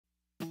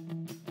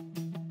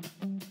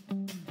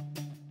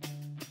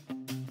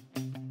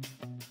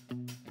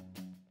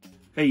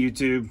Hey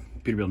YouTube,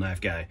 Peterbilt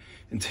Knife Guy,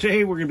 and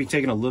today we're going to be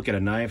taking a look at a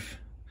knife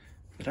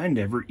that I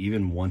never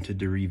even wanted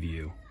to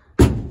review.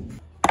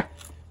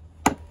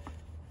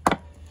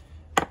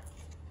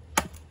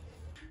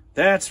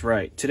 That's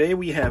right, today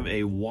we have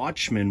a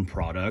Watchman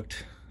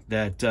product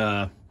that,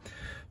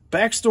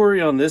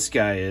 backstory on this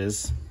guy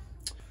is,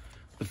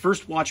 the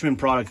first Watchman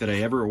product that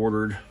I ever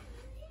ordered,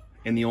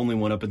 and the only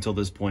one up until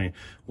this point,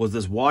 was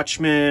this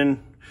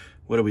Watchman,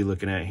 what are we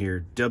looking at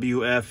here,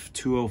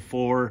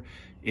 WF204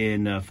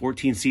 in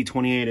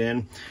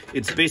 14C28N.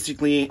 It's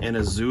basically an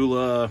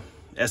Azula,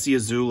 SE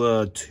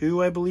Azula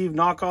 2, I believe,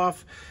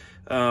 knockoff,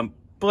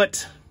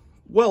 but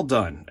well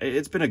done.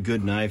 It's been a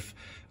good knife.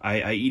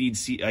 I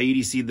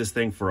EDC'd this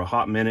thing for a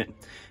hot minute,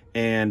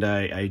 and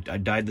I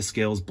dyed the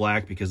scales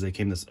black because they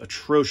came this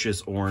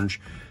atrocious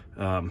orange.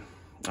 I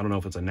don't know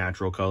if it's a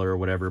natural color or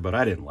whatever, but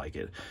I didn't like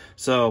it.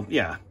 So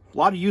yeah, a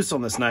lot of use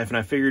on this knife, and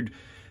I figured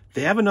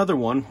they have another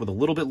one with a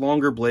little bit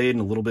longer blade and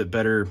a little bit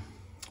better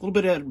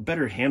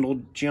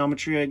handle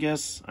geometry, I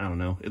guess. I don't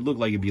know. It looked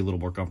like it'd be a little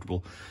more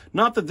comfortable.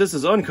 Not that this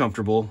is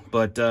uncomfortable,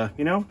 but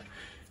you know,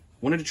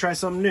 wanted to try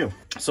something new.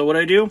 So what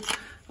I do,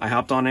 I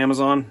hopped on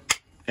Amazon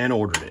and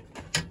ordered it.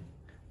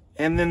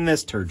 And then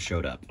this turd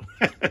showed up.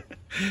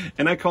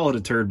 And I call it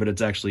a turd, but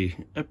it's actually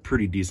a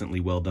pretty decently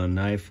well done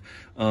knife.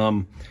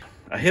 I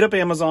hit up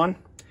Amazon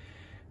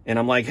and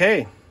I'm like,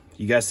 hey,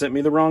 you guys sent me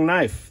the wrong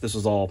knife. This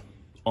was all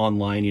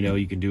online, you know,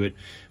 you can do it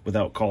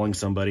without calling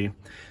somebody.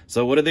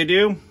 So what did they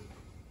do?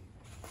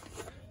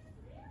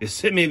 It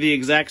sent me the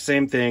exact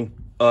same thing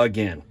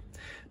again.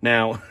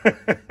 Now,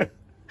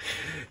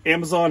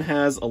 Amazon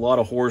has a lot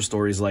of horror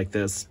stories like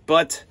this,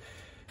 but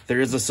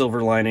there is a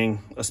silver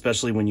lining,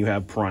 especially when you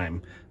have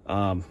Prime.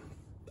 I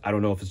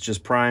don't know if it's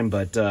just Prime,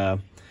 but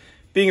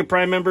being a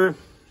Prime member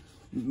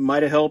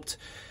might have helped.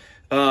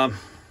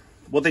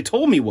 What they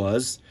told me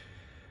was,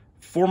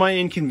 for my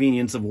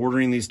inconvenience of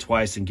ordering these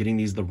twice and getting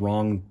these the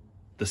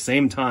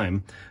same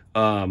time,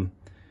 that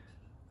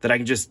I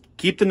can just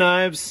keep the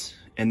knives,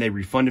 and they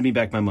refunded me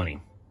back my money,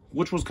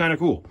 which was kind of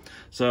cool.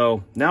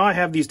 So now I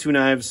have these two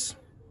knives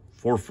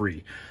for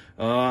free.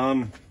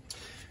 And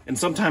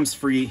sometimes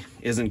free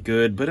isn't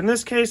good, but in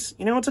this case,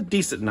 you know, it's a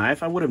decent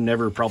knife. I would have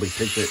never probably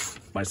picked it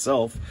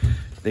myself.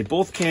 They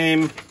both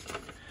came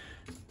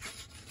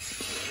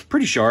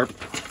pretty sharp.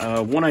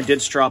 One I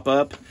did strop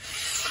up.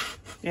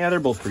 Yeah, they're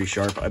both pretty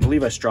sharp. I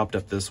believe I stropped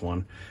up this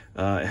one.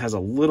 It has a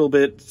little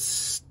bit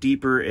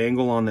steeper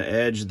angle on the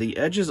edge. The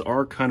edges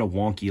are kind of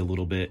wonky a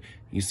little bit.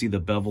 You see the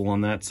bevel on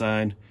that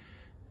side,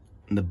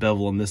 and the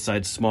bevel on this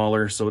side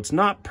smaller, so it's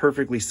not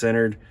perfectly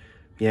centered.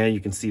 Yeah, you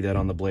can see that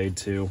on the blade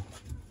too.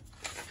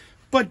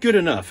 But good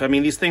enough. I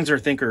mean, these things I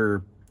think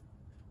are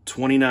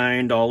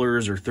 $29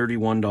 or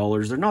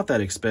 $31. They're not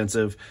that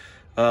expensive.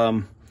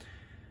 Kind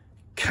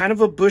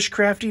of a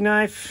bushcrafty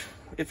knife,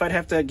 if I'd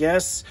have to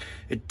guess.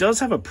 It does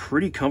have a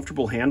pretty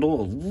comfortable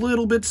handle, a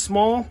little bit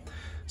small.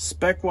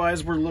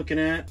 Spec-wise, we're looking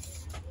at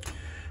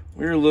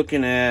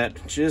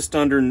just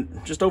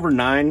over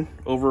 9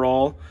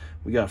 overall.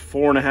 We got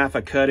 4.5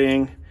 of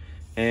cutting,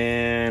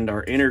 and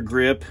our inner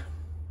grip,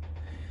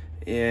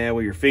 yeah,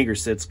 where your finger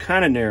sits,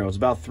 kind of narrow. It's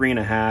about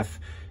 3.5,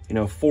 you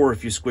know, 4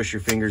 if you squish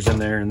your fingers in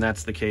there, and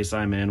that's the case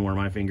I'm in, where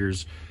my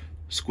fingers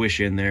squish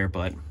in there.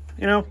 But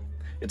you know,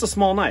 it's a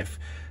small knife.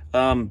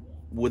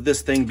 Would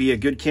this thing be a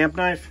good camp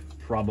knife?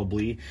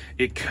 Probably.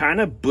 It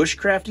kind of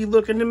bushcrafty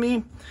looking to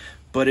me,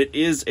 but it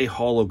is a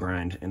hollow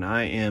grind, and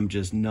I am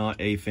just not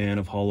a fan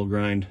of hollow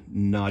grind,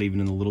 not even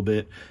in a little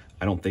bit.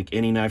 I don't think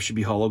any knife should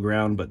be hollow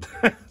ground, but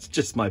it's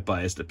just my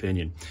biased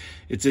opinion.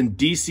 It's in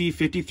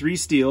DC53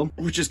 steel,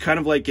 which is kind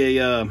of like a,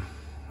 I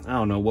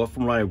don't know, what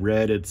from what I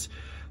read, it's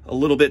a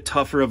little bit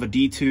tougher of a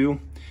D2, you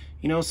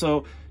know,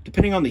 so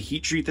depending on the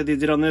heat treat that they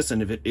did on this,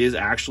 and if it is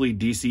actually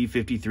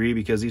DC53,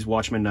 because these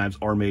Watchman knives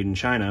are made in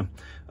China,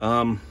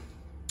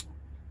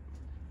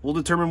 we'll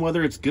determine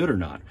whether it's good or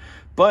not.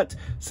 But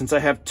since I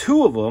have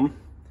 2 of them,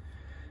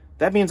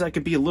 that means I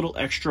could be a little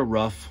extra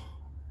rough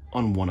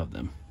on one of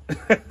them.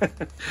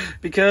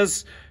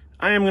 Because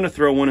I am going to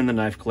throw one in the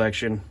knife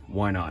collection.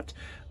 Why not?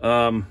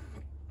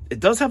 It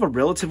does have a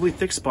relatively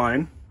thick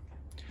spine.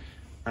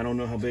 I don't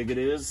know how big it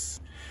is.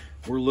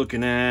 We're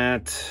looking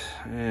at,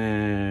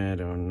 I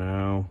don't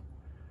know.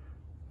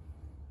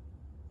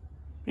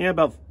 Yeah,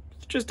 about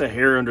just a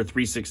hair under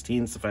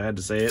 3/16 if I had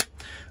to say it.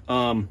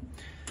 You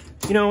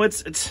know,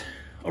 it's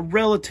a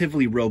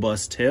relatively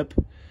robust tip.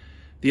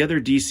 The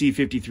other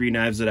DC53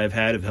 knives that I've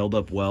had have held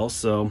up well,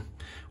 so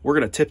we're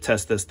going to tip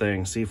test this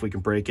thing, see if we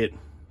can break it.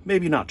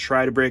 Maybe not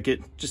try to break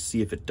it, just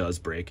see if it does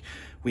break.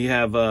 We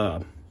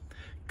have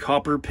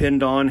copper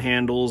pinned on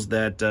handles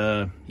that,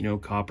 you know,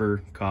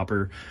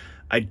 copper.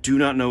 I do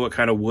not know what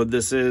kind of wood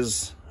this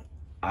is.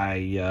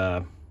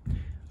 I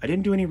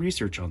didn't do any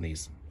research on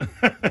these.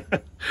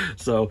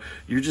 So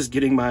you're just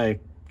getting my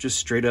just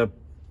straight up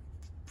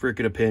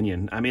freaking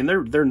opinion. I mean,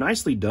 they're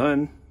nicely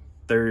done.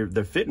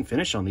 The fit and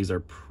finish on these are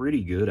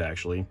pretty good,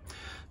 actually.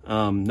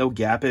 No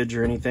gappage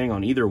or anything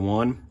on either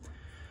one.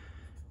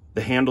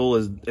 the handle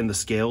is and the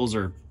scales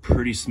are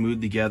pretty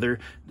smooth together.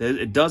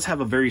 It does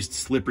have a very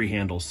slippery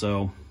handle,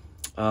 so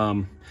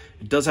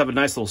it does have a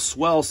nice little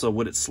swell. So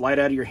would it slide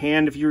out of your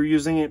hand if you were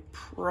using it?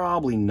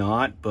 Probably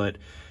not, but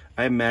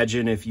I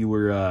imagine if you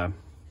were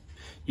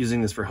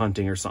using this for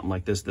hunting or something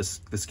like this,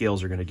 the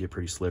scales are going to get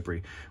pretty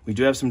slippery. We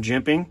do have some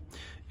jimping.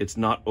 It's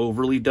not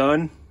overly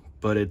done,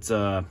 but it's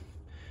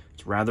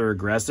rather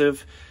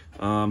aggressive.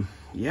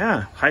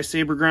 Yeah, high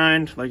saber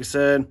grind, like I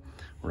said,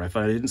 or if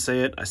I didn't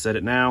say it, I said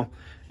it now.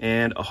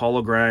 And a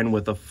hollow grind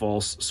with a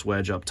false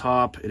swedge up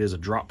top. It is a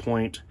drop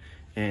point,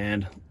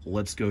 and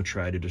let's go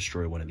try to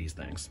destroy one of these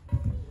things.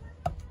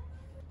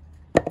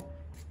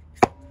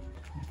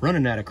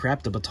 Running out of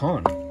crap to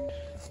baton.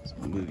 So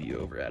I'll move you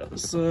over out of the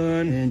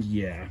sun. And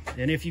yeah,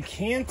 and if you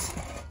can't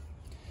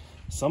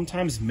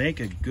sometimes make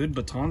a good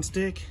baton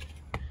stick,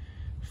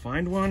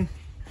 find one,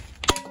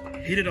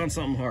 hit it on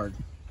something hard.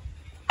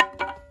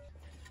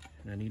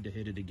 And I need to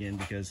hit it again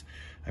because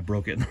I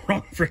broke it in the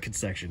wrong frickin'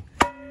 section.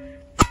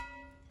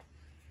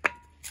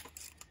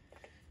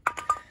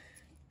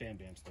 Bam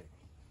bam stick.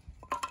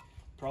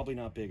 Probably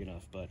not big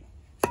enough, but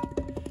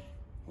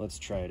let's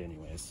try it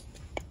anyways.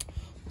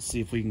 Let's see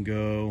if we can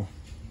go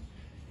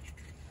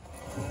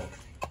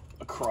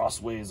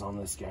across ways on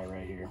this guy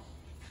right here.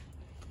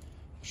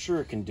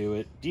 Sure, it can do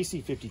it.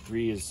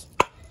 DC53 is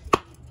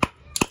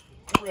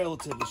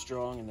relatively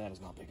strong, and that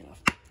is not big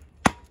enough.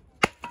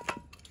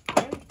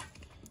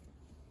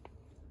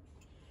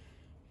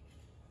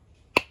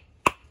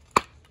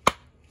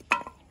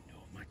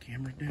 My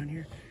camera's down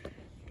here.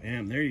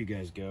 Bam, there you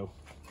guys go.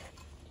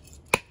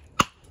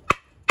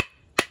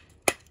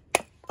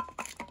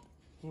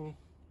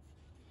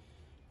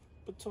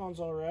 Baton's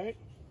all right.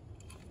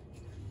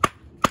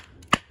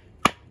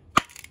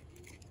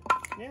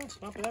 Yeah,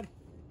 it's not bad.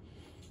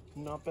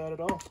 Not bad at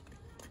all.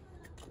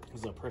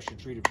 This is a pressure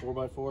treated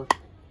 4x4.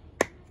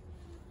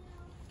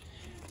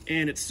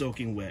 And it's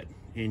soaking wet,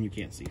 and you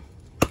can't see.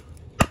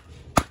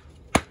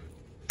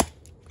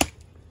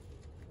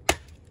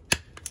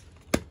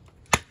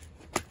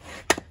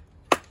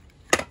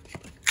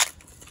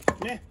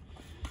 Yeah,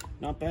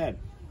 not bad.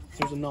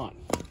 There's a knot.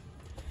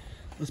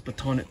 Let's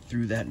baton it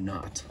through that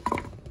knot.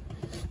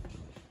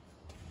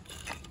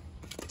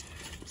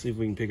 See if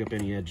we can pick up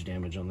any edge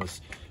damage on this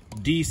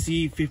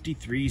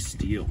DC53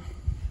 steel.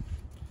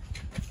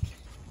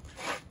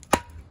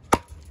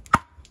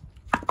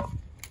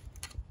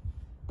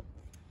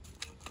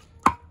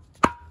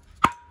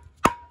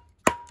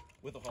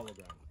 With a hollow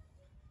grind.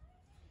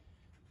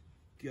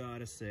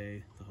 Gotta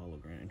say, the hollow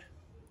grind.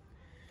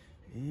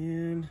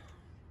 And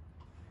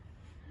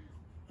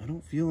I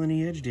don't feel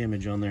any edge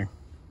damage on there.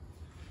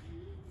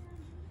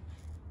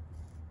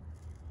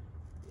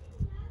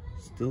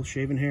 Still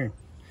shaving hair.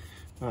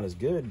 Not as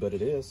good, but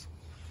it is.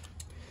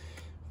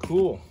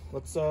 Cool.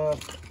 Let's try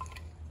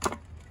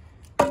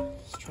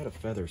to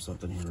feather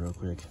something here real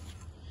quick.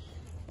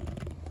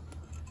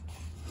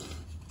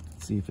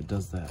 Let's see if it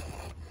does that.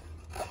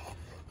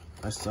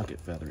 I suck at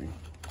feathering.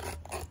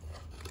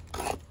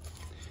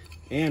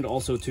 And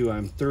also too,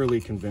 I'm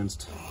thoroughly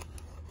convinced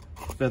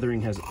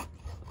feathering has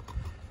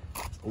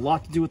a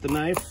lot to do with the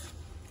knife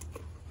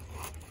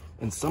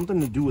and something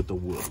to do with the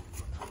wood.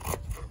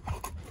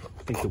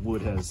 I think the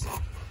wood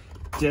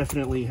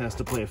definitely has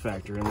to play a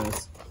factor in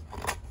this.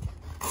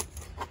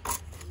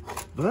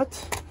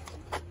 But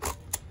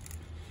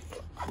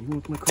even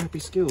with my crappy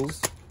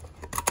skills,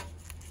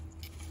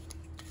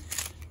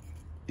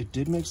 it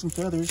did make some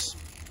feathers.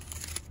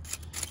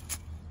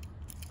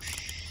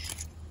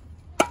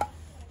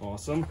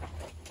 Awesome.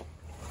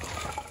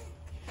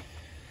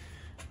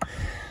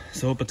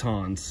 So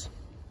batons.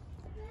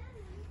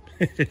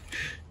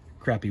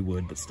 Crappy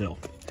wood, but still.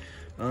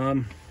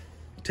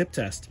 Tip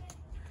test.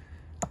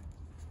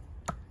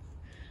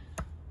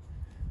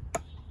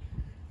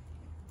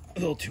 A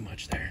little too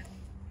much there.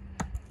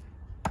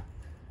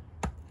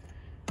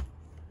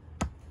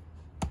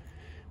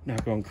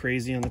 Not going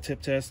crazy on the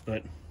tip test,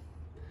 but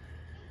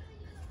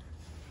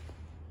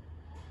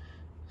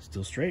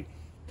still straight.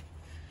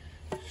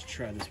 Let's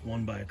try this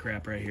one by a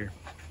crap right here.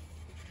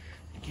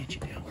 Get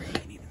you down where you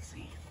can't even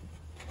see.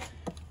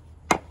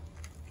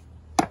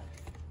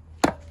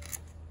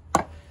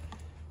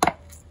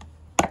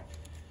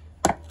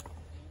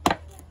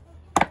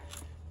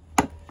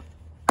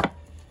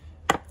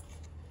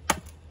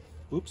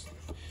 Oops.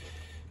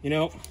 You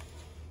know,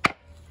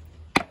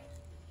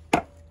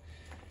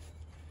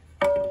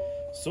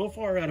 so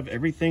far out of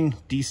everything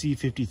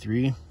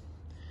DC53,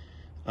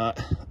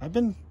 I've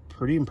been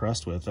pretty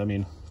impressed with. I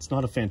mean, it's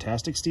not a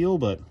fantastic steel,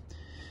 but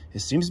it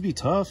seems to be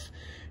tough,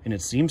 and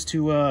it seems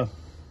to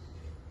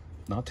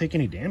not take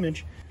any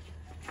damage.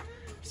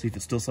 See if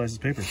it still slices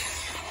paper.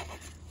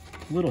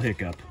 Little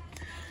hiccup.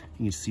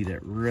 You can see that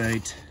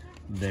right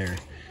there.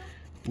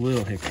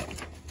 Little hiccup.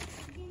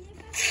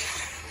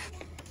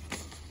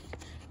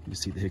 You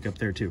see the hiccup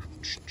there too.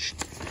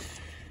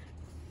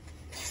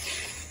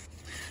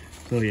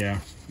 So yeah,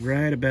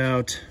 right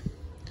about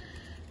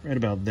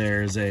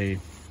there is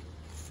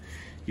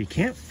you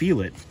can't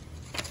feel it,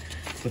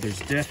 but there's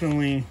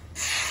definitely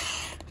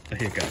a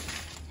hiccup.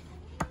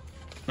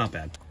 Not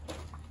bad.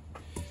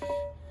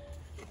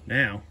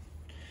 Now,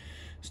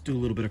 let's do a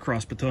little bit of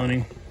cross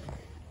batoning.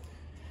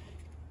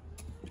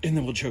 And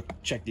then we'll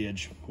check the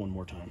edge one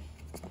more time.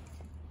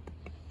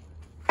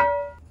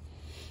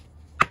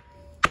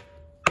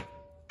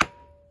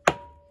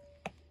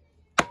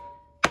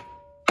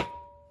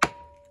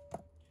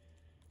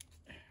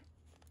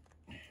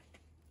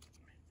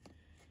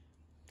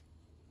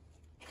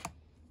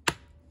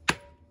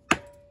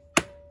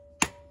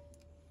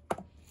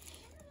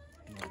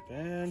 Not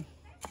bad.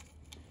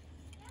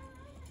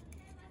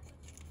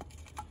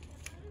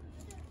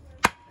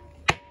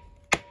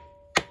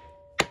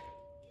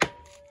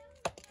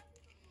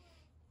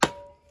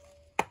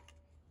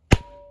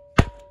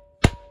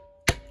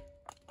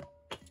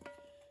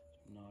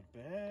 Not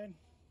bad.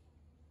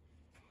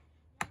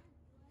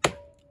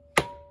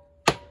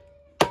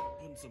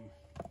 Putting some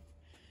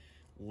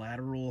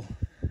lateral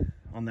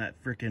on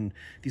that frickin',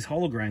 these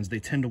hollow grinds, they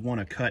tend to want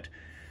to cut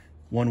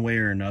one way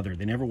or another.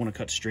 They never want to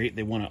cut straight.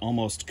 They want to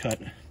almost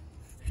cut, I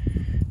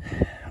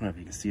don't know if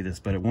you can see this,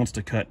 but it wants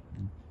to cut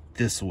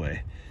this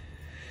way.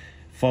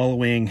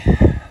 Following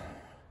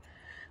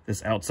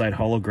this outside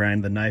hollow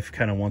grind, the knife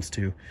kind of wants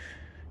to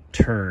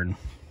turn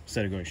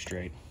instead of going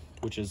straight,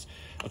 which is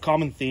a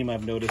common theme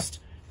I've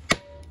noticed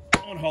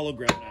on hollow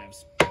ground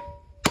knives.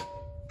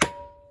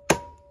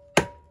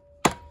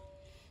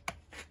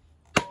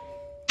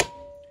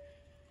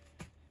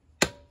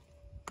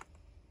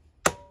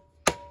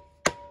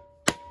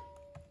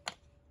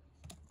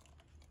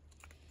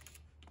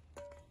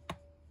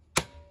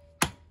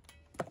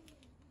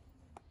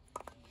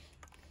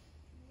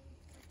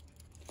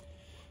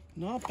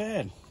 Not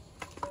bad.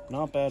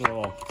 Not bad at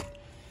all.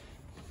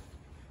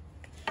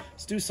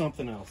 Let's do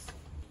something else.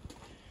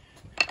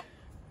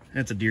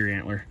 That's a deer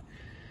antler.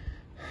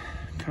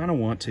 Kind of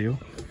want to,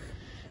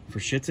 for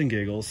shits and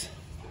giggles,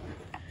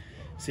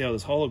 see how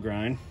this hollow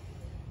grind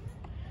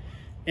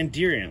and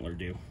deer antler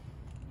do.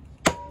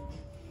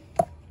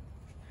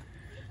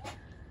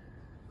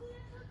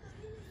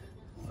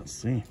 Let's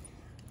see.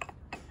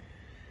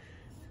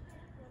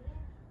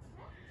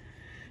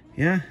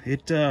 Yeah,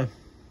 it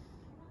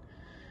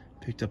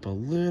picked up a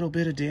little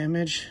bit of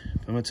damage.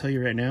 I'm gonna tell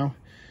you right now,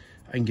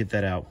 I can get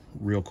that out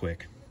real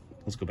quick.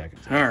 Let's go back.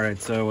 All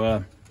right,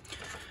 so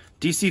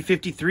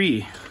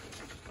DC53,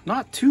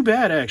 not too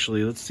bad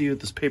actually. Let's see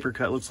what this paper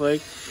cut looks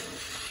like.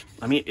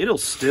 I mean, it'll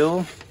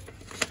still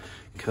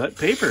cut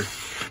paper,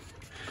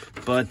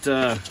 but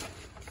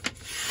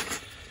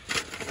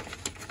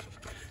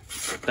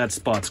that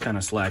spot's kind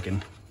of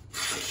slacking.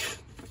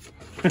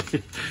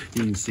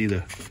 You can see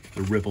the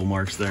ripple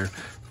marks there.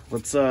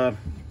 Let's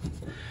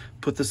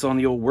put this on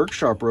the old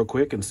workshop real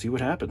quick and see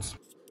what happens.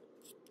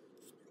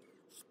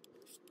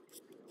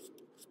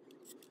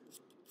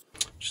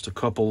 Just a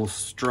couple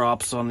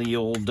strops on the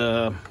old,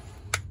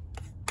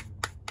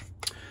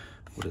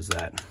 what is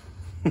that?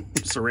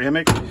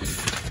 Ceramic.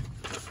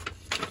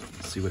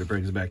 Let's see what it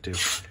brings it back to.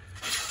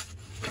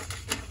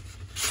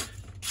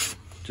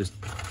 Just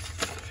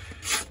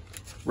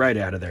right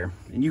out of there.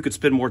 And you could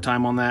spend more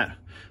time on that.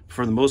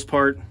 For the most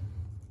part,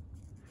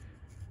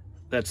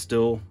 that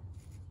still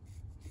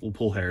will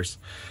pull hairs.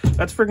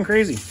 That's freaking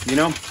crazy, you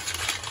know?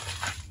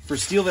 For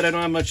steel that I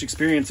don't have much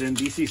experience in,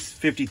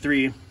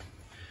 DC53,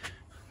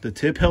 the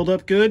tip held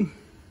up good.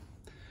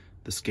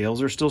 The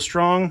scales are still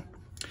strong.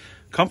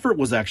 Comfort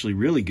was actually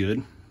really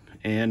good.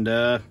 And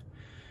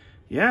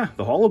yeah,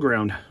 the hollow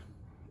grind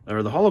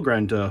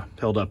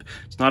held up.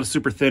 It's not a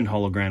super thin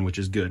hollow grind, which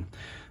is good.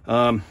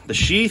 The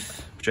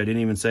sheath, which I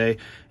didn't even say,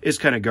 is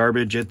kind of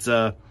garbage. It's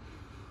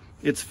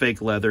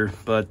fake leather,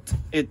 but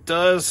it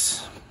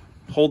does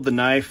hold the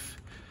knife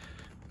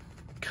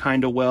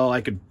kind of well. I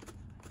could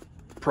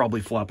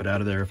probably flop it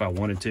out of there if I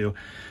wanted to,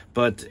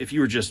 but if you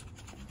were just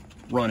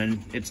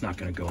running, it's not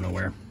going to go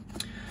nowhere.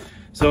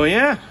 So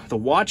yeah, the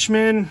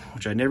Watchman,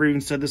 which I never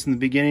even said this in the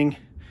beginning,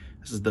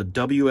 this is the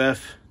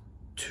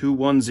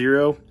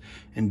WF210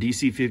 and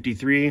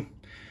DC53.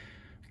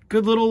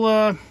 Good little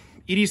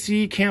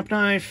EDC camp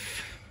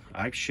knife.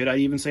 Should I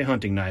even say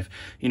hunting knife?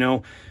 You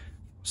know,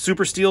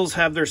 super steels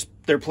have their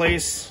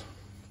place,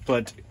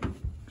 but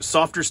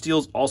softer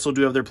steels also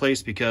do have their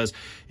place, because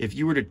if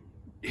you were to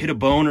hit a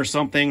bone or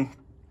something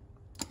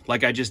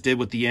like I just did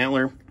with the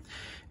antler,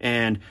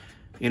 and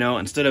you know,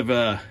 instead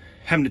of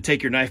having to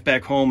take your knife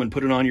back home and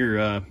put it on your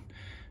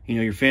you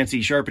know, your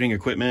fancy sharpening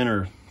equipment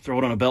or throw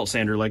it on a belt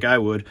sander like I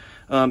would,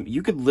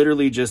 you could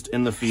literally just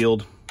in the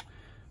field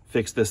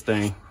fix this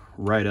thing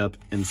right up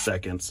in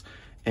seconds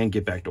and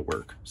get back to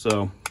work.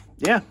 So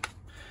yeah,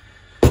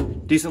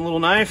 decent little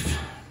knife,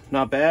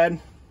 not bad.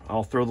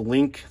 I'll throw the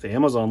link, the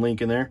Amazon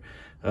link in there.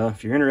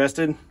 If you're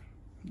interested,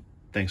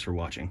 thanks for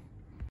watching.